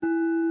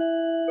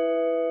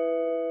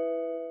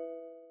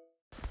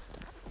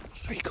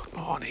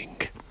morning.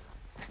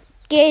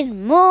 Good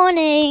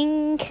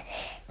morning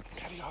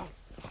Carry on.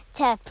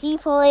 to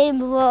people in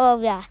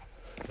Brora.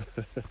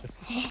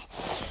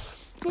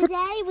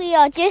 Today we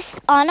are just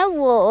on a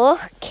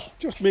walk,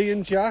 Just me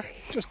and Jack,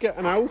 just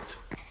getting out,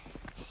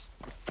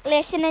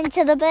 listening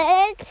to the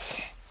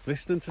birds.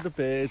 listening to the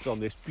birds on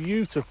this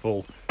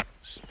beautiful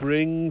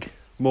spring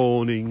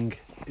morning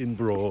in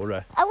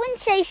Brora. I wouldn't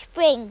say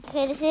spring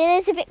because it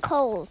is a bit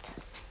cold.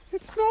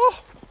 It's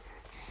not.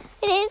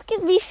 It is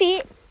because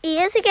my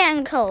ears are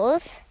getting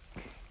cold.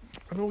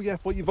 I know, yeah,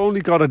 but you've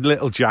only got a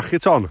little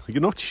jacket on.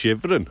 You're not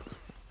shivering.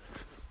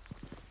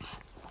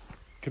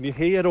 Can you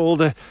hear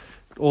all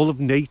of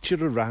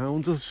nature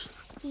around us?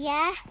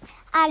 Yeah,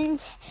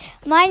 and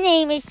my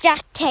name is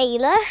Jack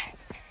Taylor.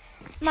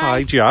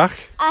 Hi, Jack.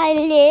 I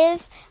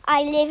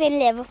live in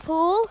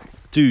Liverpool.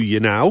 Do you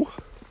now?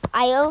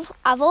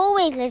 I've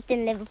always lived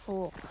in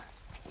Liverpool.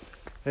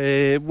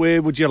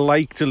 Where would you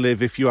like to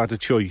live if you had a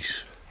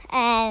choice?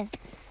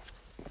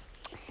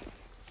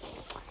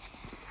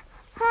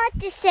 Hard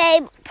to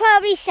say,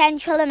 probably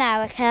Central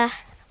America.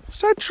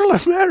 Central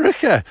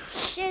America.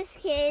 Just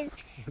kidding.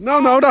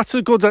 No, that's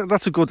a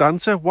good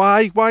answer.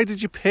 Why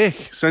did you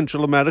pick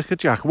Central America,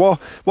 Jack? What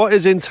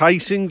is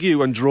enticing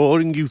you and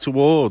drawing you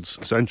towards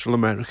Central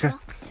America?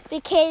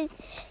 Because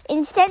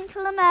in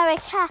Central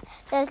America,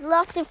 there's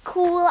lots of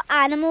cool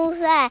animals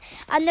there.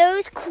 And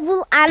those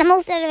cool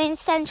animals that are in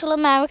Central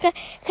America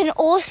can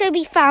also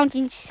be found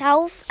in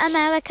South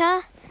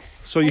America.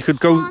 So you could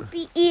go.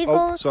 Harpy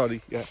eagles,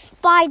 Yeah.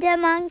 spider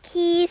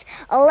monkeys,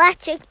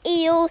 electric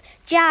eels,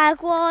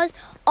 jaguars,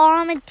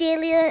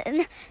 armadillo,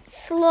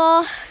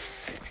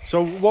 sloths.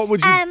 So what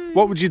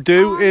would you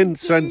do in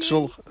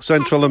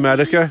Central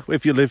America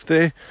if you lived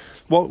there?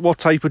 What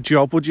type of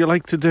job would you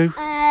like to do?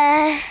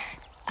 Oh,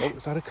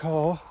 is that a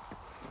car?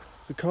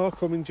 Is a car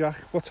coming, Jack?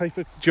 What type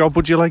of job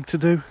would you like to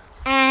do?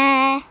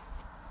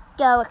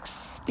 Go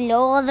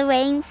explore the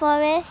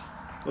rainforest.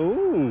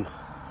 Oh,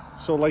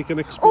 so like an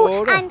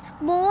explorer. Oh, and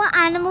more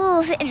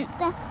animals. And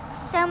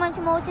so much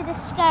more to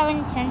discover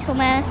in Central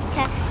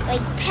America,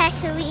 like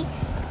peccary,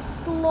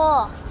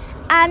 sloth,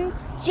 and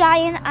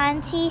giant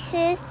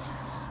anteaters.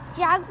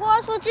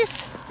 Jaguars will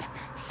just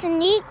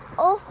sneak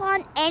up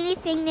on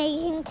anything they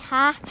can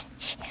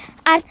catch.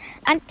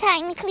 And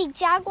technically,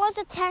 jaguars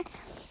are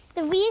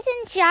the reason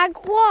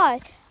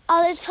jaguars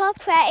are the top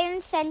predator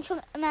in Central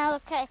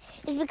America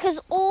is because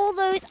all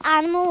those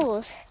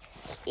animals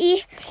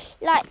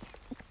like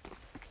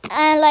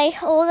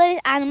all those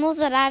animals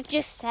that I've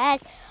just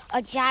said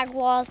are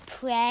jaguars'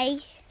 prey.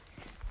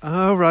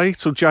 Oh, right.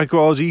 So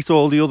jaguars eat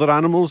all the other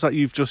animals that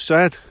you've just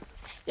said.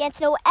 Yeah,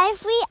 so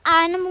every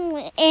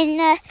animal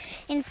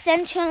in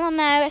Central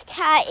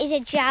America is a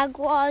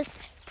jaguar's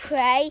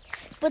prey,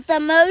 but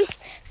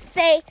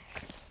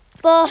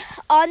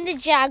on the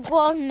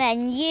jaguar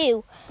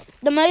menu,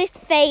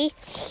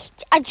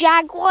 a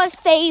jaguar's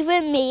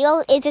favourite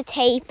meal is a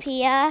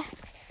tapir.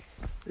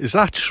 Is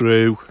that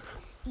true?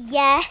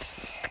 Yes.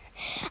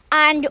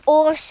 And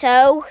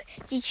also,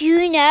 did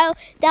you know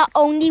that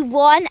only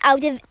 1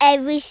 out of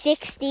every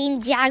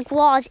 16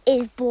 jaguars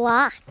is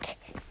black?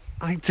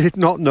 I did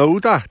not know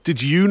that.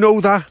 Did you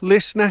know that,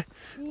 listener?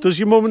 Does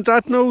your mum and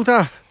dad know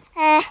that?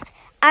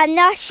 I'm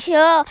not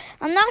sure.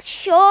 I'm not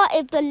sure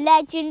if the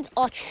legends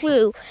are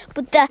true,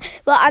 but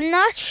I'm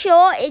not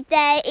sure if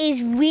there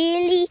is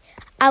really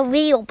a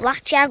real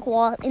black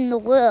jaguar in the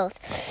world.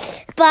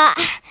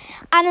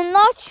 And I'm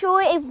not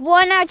sure if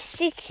 1 out of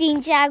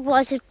 16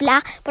 jaguars is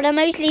black, but I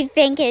mostly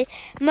think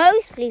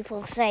most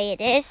people say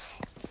it is.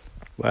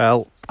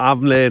 Well,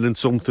 I'm learning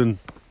something,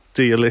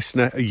 dear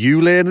listener. Are you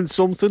learning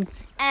something?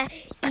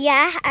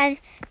 Yeah,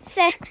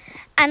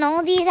 and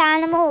all these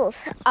animals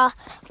are.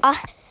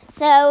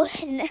 So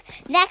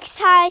next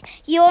time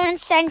you're in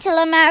Central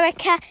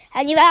America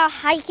and you're out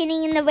hiking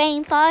in the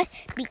rainforest,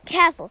 be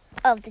careful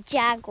of the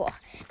jaguar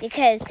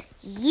because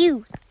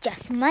you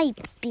just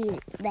might be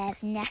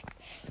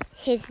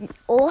his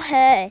or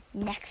her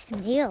next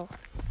meal.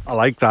 I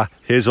like that.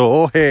 His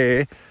or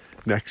her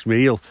next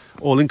meal.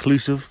 All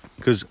inclusive,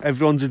 because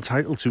everyone's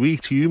entitled to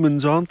eat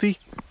humans, aren't they?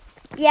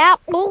 Yeah,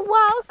 all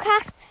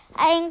wildcats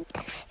are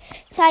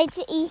entitled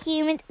to eat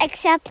humans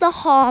except the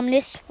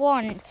harmless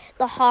ones,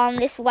 the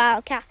harmless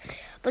wildcats.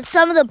 But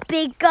some of the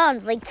big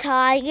guns like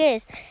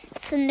tigers,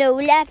 snow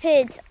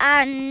leopards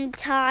and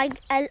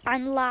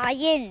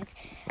lions,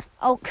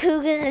 or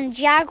cougars and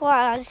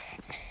jaguars,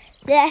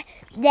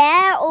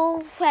 they're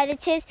all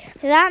predators.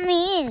 So that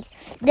means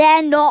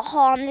they're not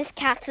harmless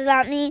cats. So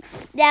that means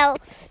they'll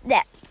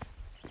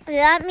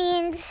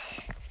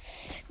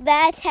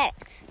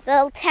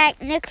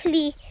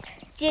technically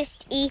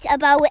just eat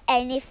about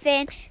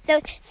anything.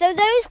 So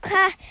those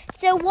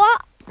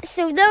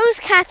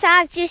cats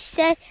I've just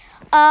said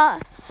are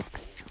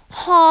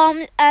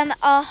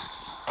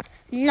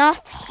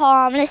not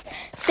harmless.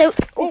 So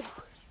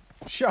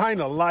Shine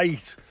a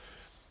light.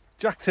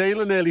 Jack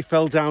Taylor nearly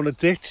fell down a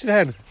ditch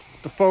then.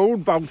 The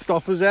phone bounced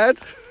off his head.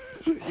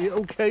 You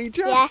okay,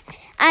 Jack? yeah,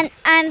 And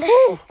I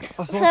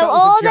thought so that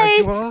was a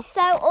jaguar.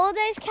 all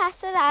those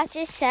cats that I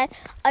just said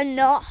are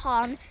not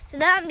harmed. So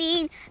that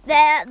means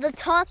they're the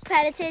top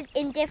predators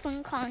in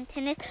different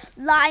continents.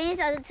 Lions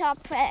are the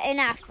top predator in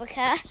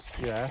Africa.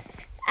 Yeah.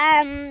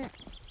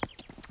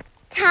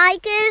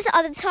 Tigers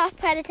are the top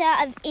predator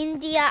of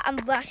India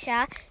and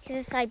Russia,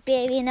 because it's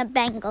Siberian and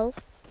Bengal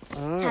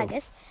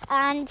tigers.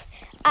 And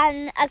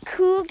a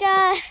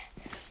cougar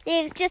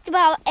lives just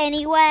about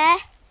anywhere.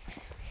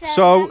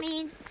 So that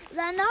means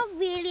they're not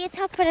really a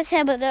top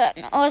predator, but they're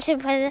also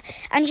predator.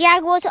 And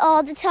jaguars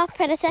are the top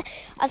predator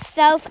of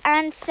South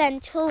and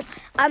Central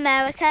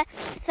America.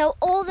 So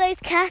all those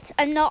cats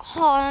are not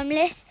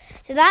harmless.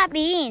 So that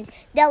means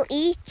they'll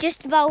eat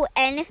just about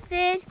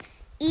anything,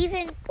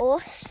 even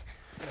us.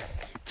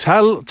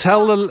 Tell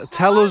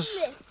us.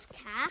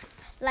 Cat,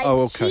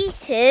 like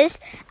cheetahs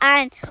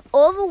and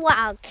other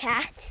wild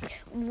cats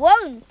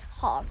won't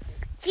harm.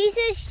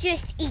 Cheetahs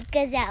just eat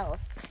gazelles.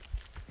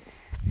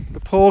 The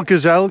poor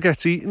gazelle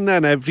gets eaten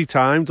then every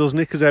time, doesn't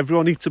it? Because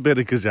everyone eats a bit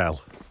of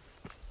gazelle.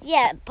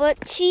 Yeah,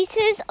 but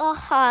cheetahs are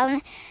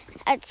harmless.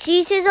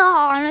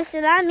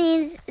 So that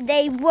means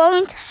they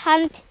won't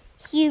hunt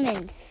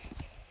humans.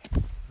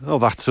 Oh,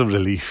 that's a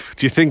relief.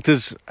 Do you think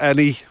there's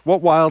any...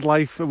 What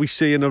wildlife are we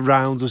seeing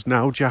around us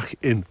now, Jack,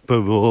 in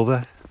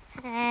Bermuda?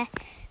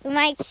 We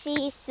might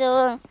see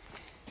some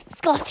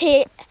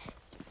Scottish...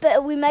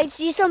 But we might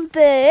see some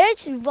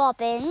birds,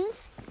 robins.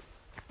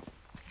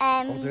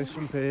 There's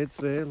some birds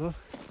there, look.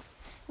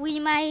 We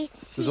might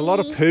see... There's a lot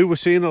of poo. We're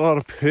seeing a lot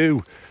of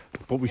poo.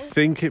 But we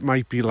think it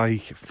might be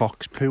like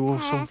fox poo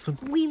or something.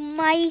 We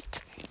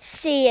might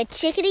see a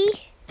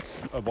chickadee.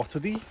 What are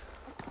they?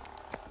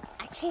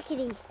 A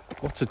chickadee.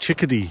 What's a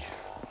chickadee?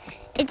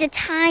 It's a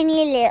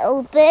tiny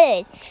little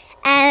bird.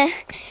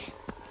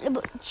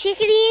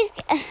 Chickadees...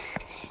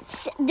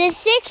 There's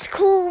 6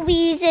 cool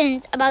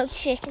reasons about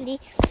chickadees.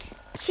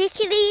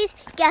 Chickadees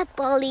get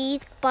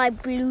bullied by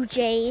blue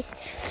jays,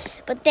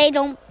 but they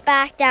don't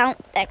back down.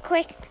 They're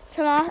quick,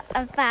 smart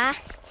and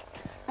fast.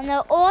 And they're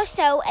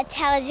also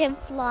intelligent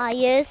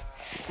flyers.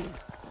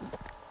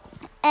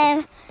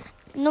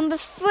 Number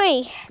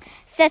 3,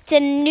 set a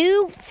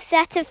new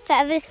set of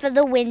feathers for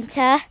the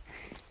winter.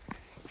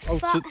 Oh,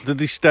 so did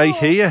they stay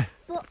here?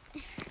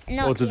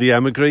 Or did they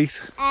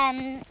emigrate?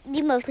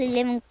 They mostly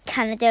live in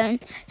Canada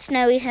and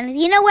snowy Canada.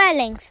 You know where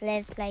lynx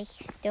live, like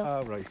stuff.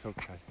 Oh, right,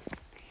 okay.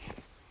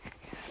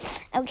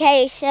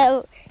 Okay,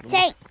 so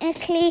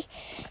technically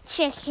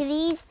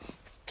chickadees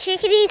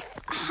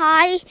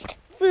hide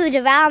food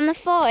around the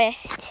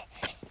forest.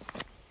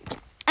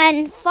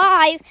 And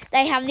 5,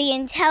 they have the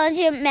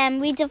intelligent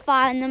memory to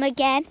find them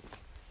again.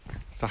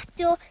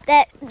 So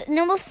that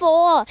number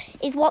 4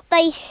 is what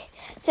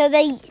so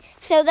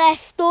they're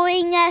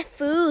storing their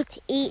food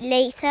to eat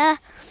later.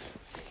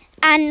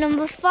 And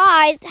number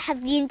 5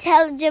 has the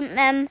intelligent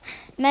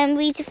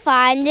memory to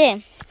find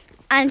it.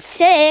 And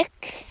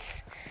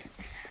 6,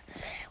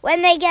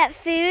 when they get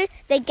food,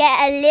 they get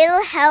a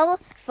little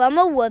help from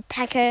a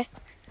woodpecker.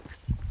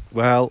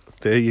 Well,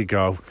 there you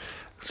go.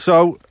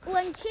 So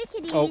when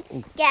chickadees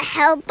get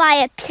helped by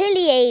a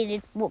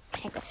pileated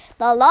woodpecker,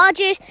 the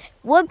largest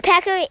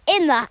woodpecker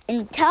in the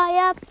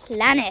entire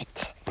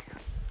planet.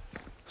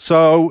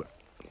 So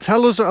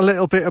tell us a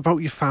little bit about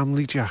your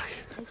family, Jack.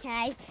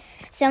 Okay.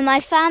 So my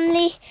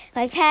family,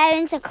 my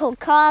parents are called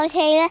Carl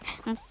Taylor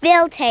and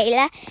Phil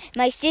Taylor.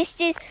 My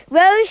sisters,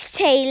 Rose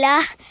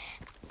Taylor,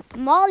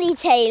 Molly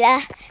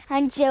Taylor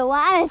and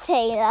Joanna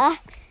Taylor.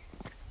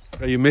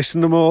 Are you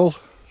missing them all?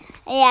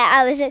 Yeah,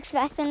 I was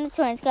expecting the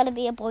twins. Got to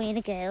be a boy and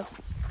a girl.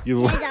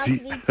 You Turned out to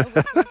be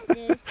double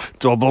sisters.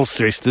 Double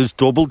sisters,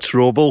 double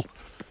trouble.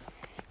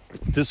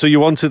 So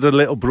you wanted a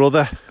little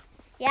brother?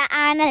 Yeah,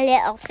 and a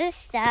little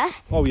sister.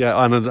 Oh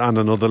yeah, and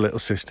another little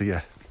sister,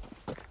 yeah.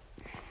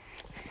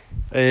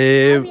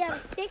 We have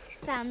a 6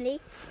 family,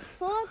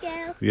 4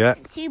 girls, yeah,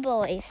 and 2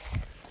 boys.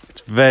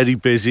 It's very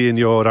busy in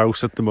your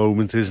house at the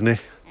moment, isn't it?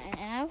 I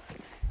know.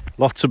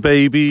 Lots of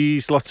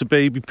babies, lots of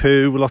baby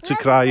poo, lots of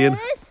crying.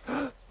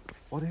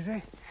 What is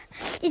it?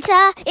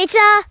 It's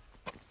a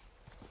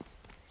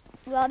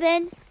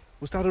robin.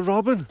 Was that a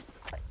robin?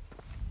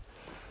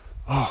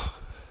 Oh.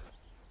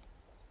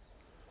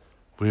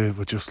 We're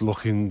just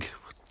looking.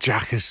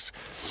 Jack has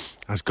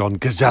gone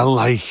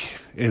gazelle-like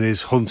in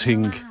his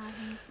hunting.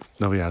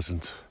 No, he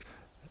hasn't.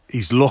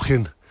 He's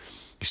looking.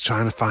 He's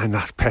trying to find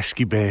that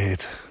pesky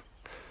bird.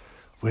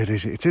 Where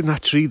is it? It's in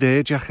that tree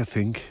there, Jack, I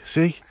think.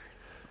 See?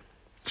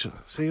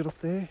 See it up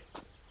there?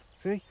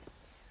 See?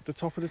 At the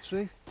top of the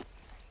tree?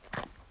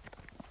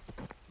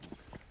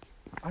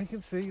 I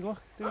can see,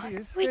 look. There he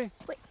is. Wait.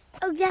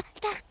 Oh, yeah.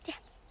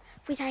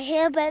 Wait, I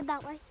hear a bird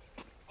that way.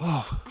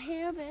 Oh. I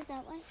hear a bird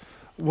that way.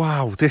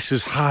 Wow, this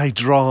is high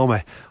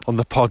drama on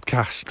the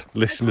podcast,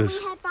 listeners.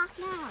 Can we head back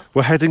now?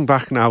 We're heading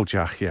back now,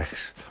 Jack,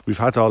 yes. We've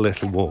had our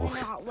little walk.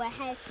 We're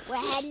not. We're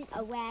heading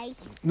away.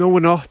 No, we're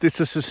not.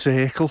 This is a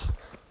circle.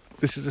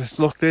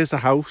 Look, there's the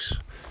house.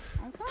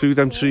 Through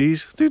them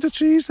trees. Through the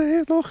trees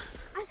there, look.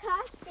 I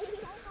can't see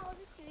all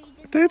the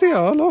trees. There they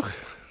are, look.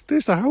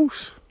 There's the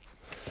house.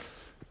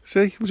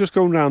 See, we're just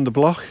going round the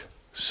block.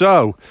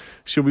 So,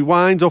 shall we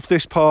wind up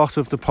this part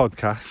of the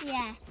podcast?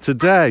 Yeah.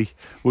 Today,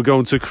 we're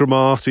going to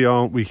Cromarty,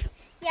 aren't we?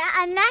 Yeah,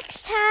 and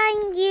next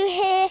time you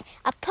hear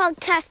a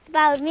podcast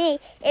about me,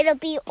 it'll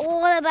be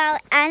all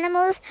about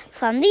animals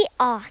from the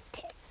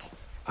Arctic.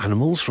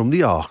 Animals from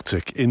the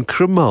Arctic in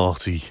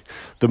Cromarty,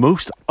 the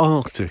most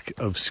Arctic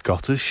of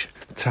Scottish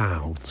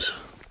towns.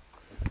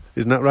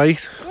 Isn't that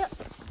right? Yep.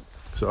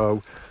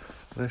 So,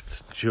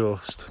 let's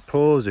just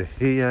pause it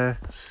here.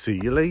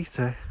 See you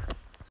later.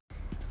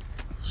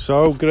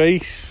 So,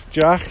 Grace,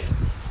 Jack,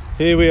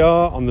 here we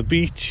are on the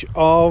beach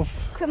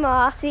of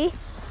Cromarty.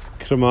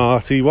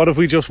 What have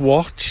we just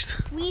watched?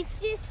 We've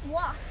just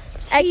watched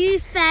two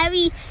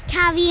ferry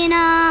carrying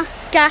a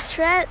Gas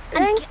rig.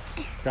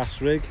 Gas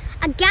rig.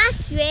 a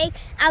gas rig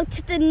out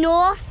to the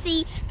North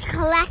Sea to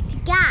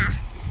collect gas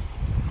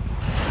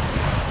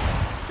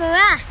for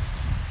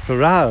us.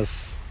 For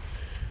us.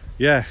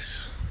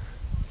 Yes.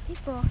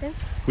 Keep walking.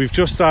 We've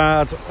just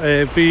had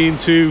been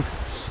to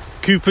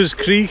Cooper's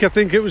Creek, I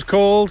think it was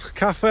called,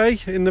 cafe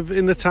in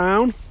the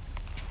town,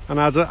 and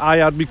I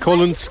had my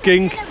Cullen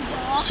skink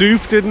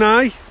soup, didn't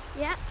I?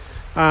 Yeah.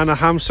 And a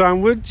ham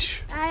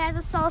sandwich. I had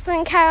a salt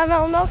and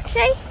caramel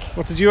milkshake.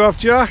 What did you have,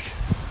 Jack?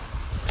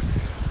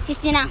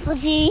 Just an apple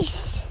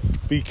juice.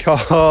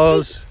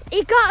 Because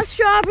He got a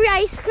strawberry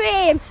ice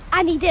cream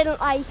and he didn't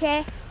like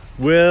it.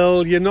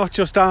 will you not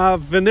just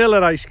have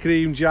vanilla ice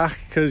cream, Jack,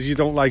 because you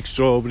don't like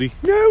strawberry?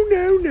 No.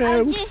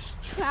 I'm just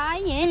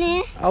trying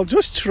it. I'll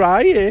just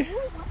try it.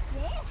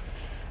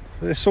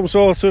 There's some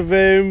sort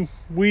of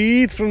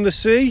weed from the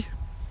sea.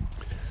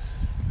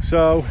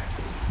 So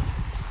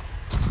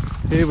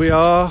here we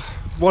are.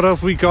 What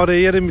have we got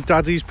here in my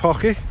daddy's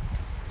pocket?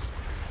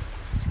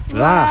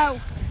 That.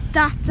 Wow,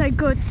 that's a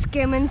good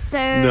skimming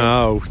soon.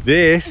 No,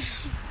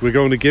 this we're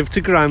going to give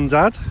to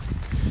Grandad,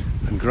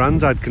 and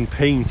Grandad can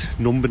paint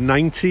number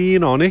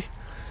 19 on it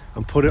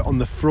and put it on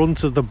the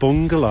front of the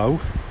bungalow,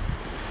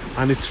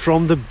 and it's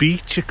from the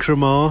beach at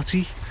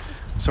Cromarty.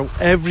 So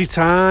every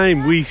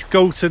time we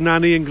go to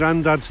Nanny and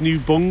Grandad's new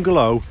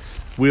bungalow,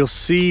 we'll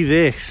see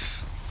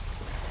this.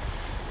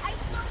 I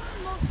saw a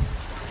mussel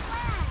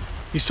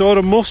somewhere. You saw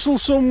a mussel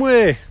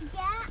somewhere?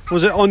 Yeah.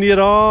 Was it on your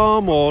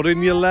arm or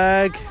in your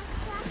leg? A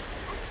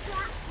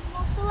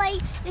mussel,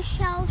 like the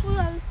shells were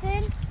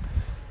open.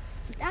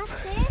 That's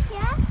it,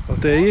 yeah. Oh,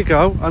 there you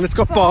go. And it's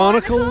got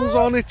barnacles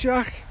on it,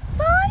 Jack.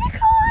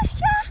 Barnacles,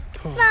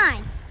 Jack.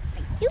 Mine.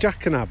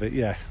 Jack can have it,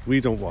 yeah. We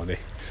don't want it.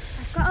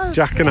 Got a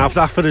Jack can have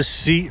that for his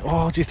seat.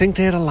 Oh, do you think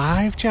they're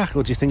alive, Jack?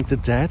 Or do you think they're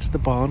dead? The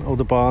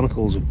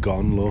barnacles have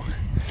gone, look.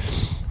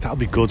 That'll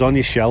be good on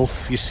your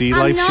shelf, your sea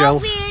life I'm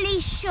shelf. not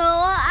really sure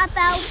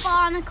about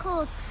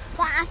barnacles,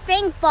 but I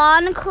think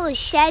barnacles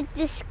shed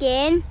the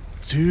skin.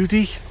 Do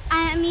they?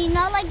 I mean,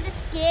 not like the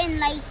skin,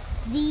 like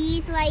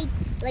these,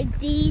 like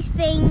these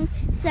things.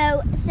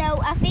 So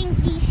I think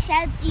these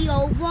shed the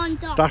old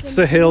ones off. That's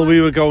the hill we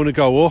were going to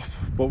go up,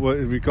 but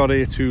we got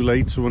here too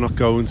late, so we're not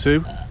going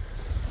to.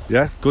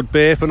 Yeah, good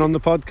burping on the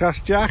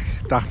podcast, Jack.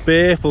 That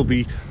burp will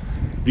be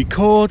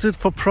recorded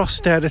for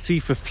posterity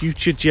for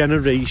future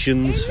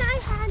generations. In my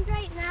hand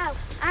right now,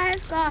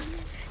 I've got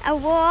a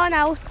worn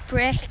out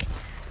brick,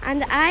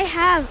 and I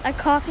have a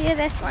copy of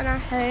this one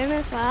at home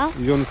as well.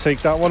 You're going to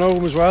take that one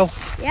home as well?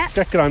 Yeah.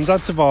 Get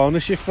Grandad to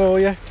varnish it for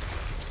you.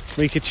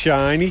 Make it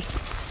shiny.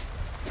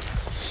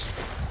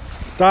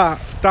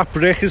 That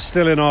brick is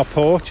still in our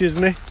porch,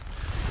 isn't it?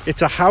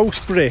 It's a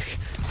house brick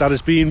that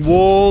has been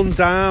worn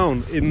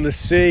down in the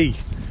sea.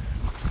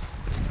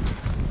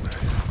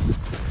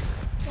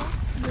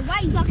 The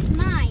white box is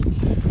mine.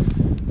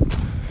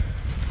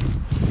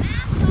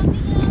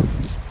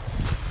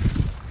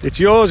 It's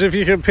yours if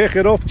you can pick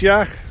it up,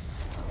 Jack.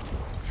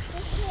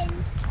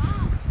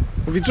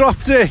 Have you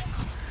dropped it?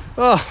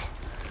 Oh.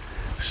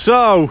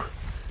 So,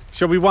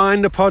 shall we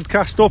wind the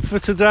podcast up for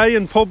today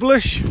and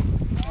publish?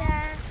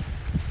 Yeah.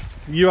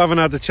 You haven't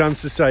had a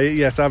chance to say it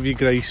yet, have you,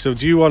 Grace? So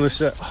do you want to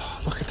say...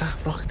 Oh, look at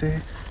that rock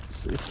there.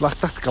 It's like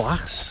that's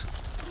glass.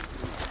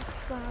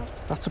 Wow.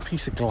 That's a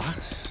piece of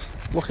glass.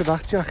 Look at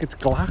that, Jack. It's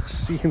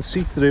glass. You can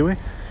see through it.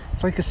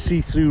 It's like a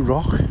see-through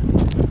rock.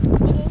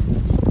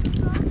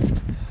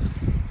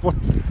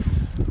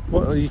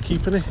 What are you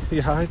keeping it? Are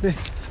you hiding it?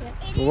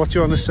 Yeah. Well, what do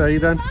you want to say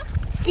then?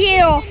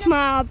 Get off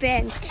my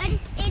bench. And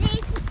it is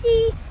a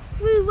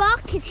see-through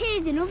rock.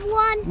 Here's another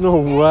one. No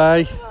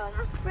way. Oh,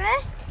 that's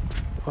brick.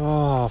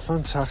 Oh,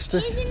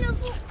 fantastic. Here's another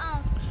one.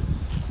 Oh,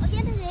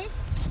 yeah, it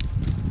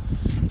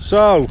is.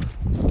 So,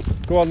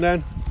 go on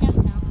then. Just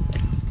now.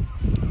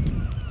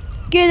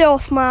 Get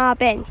off my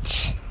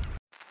bench.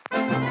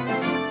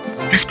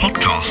 This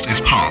podcast is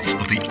part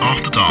of the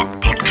After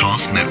Dark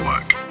Podcast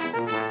Network.